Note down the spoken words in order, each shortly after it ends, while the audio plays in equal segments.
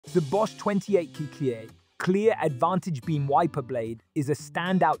The BOSCH 28CA Clear Advantage Beam Wiper Blade is a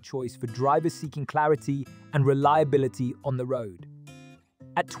standout choice for drivers seeking clarity and reliability on the road.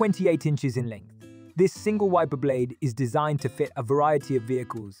 At 28 inches in length, this single wiper blade is designed to fit a variety of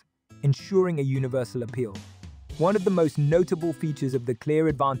vehicles, ensuring a universal appeal. One of the most notable features of the Clear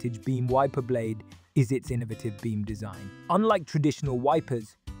Advantage Beam Wiper Blade is its innovative beam design. Unlike traditional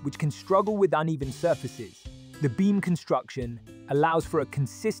wipers, which can struggle with uneven surfaces, the beam construction allows for a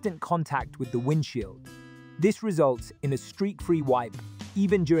consistent contact with the windshield. This results in a streak-free wipe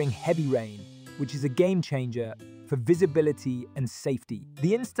even during heavy rain, which is a game changer for visibility and safety.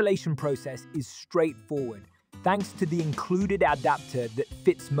 The installation process is straightforward, thanks to the included adapter that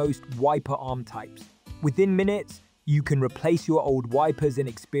fits most wiper arm types. Within minutes, you can replace your old wipers and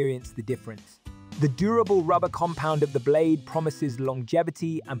experience the difference. The durable rubber compound of the blade promises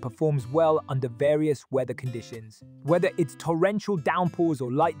longevity and performs well under various weather conditions. Whether it's torrential downpours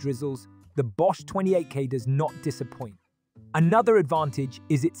or light drizzles, the BOSCH 28CA does not disappoint. Another advantage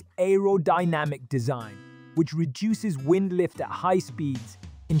is its aerodynamic design, which reduces wind lift at high speeds,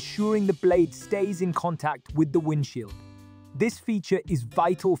 ensuring the blade stays in contact with the windshield. This feature is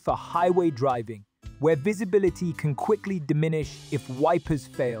vital for highway driving, where visibility can quickly diminish if wipers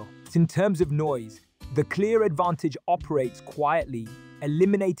fail. In terms of noise, the Clear Advantage operates quietly,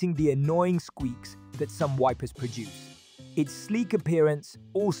 eliminating the annoying squeaks that some wipers produce. Its sleek appearance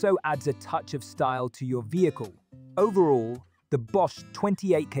also adds a touch of style to your vehicle. Overall, the BOSCH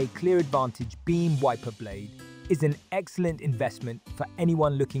 28CA Clear Advantage Beam Wiper Blade is an excellent investment for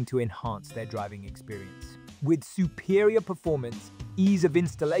anyone looking to enhance their driving experience. With superior performance, ease of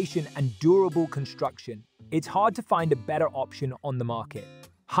installation, and durable construction, it's hard to find a better option on the market.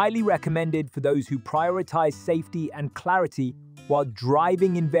 Highly recommended for those who prioritize safety and clarity while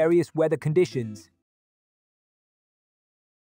driving in various weather conditions.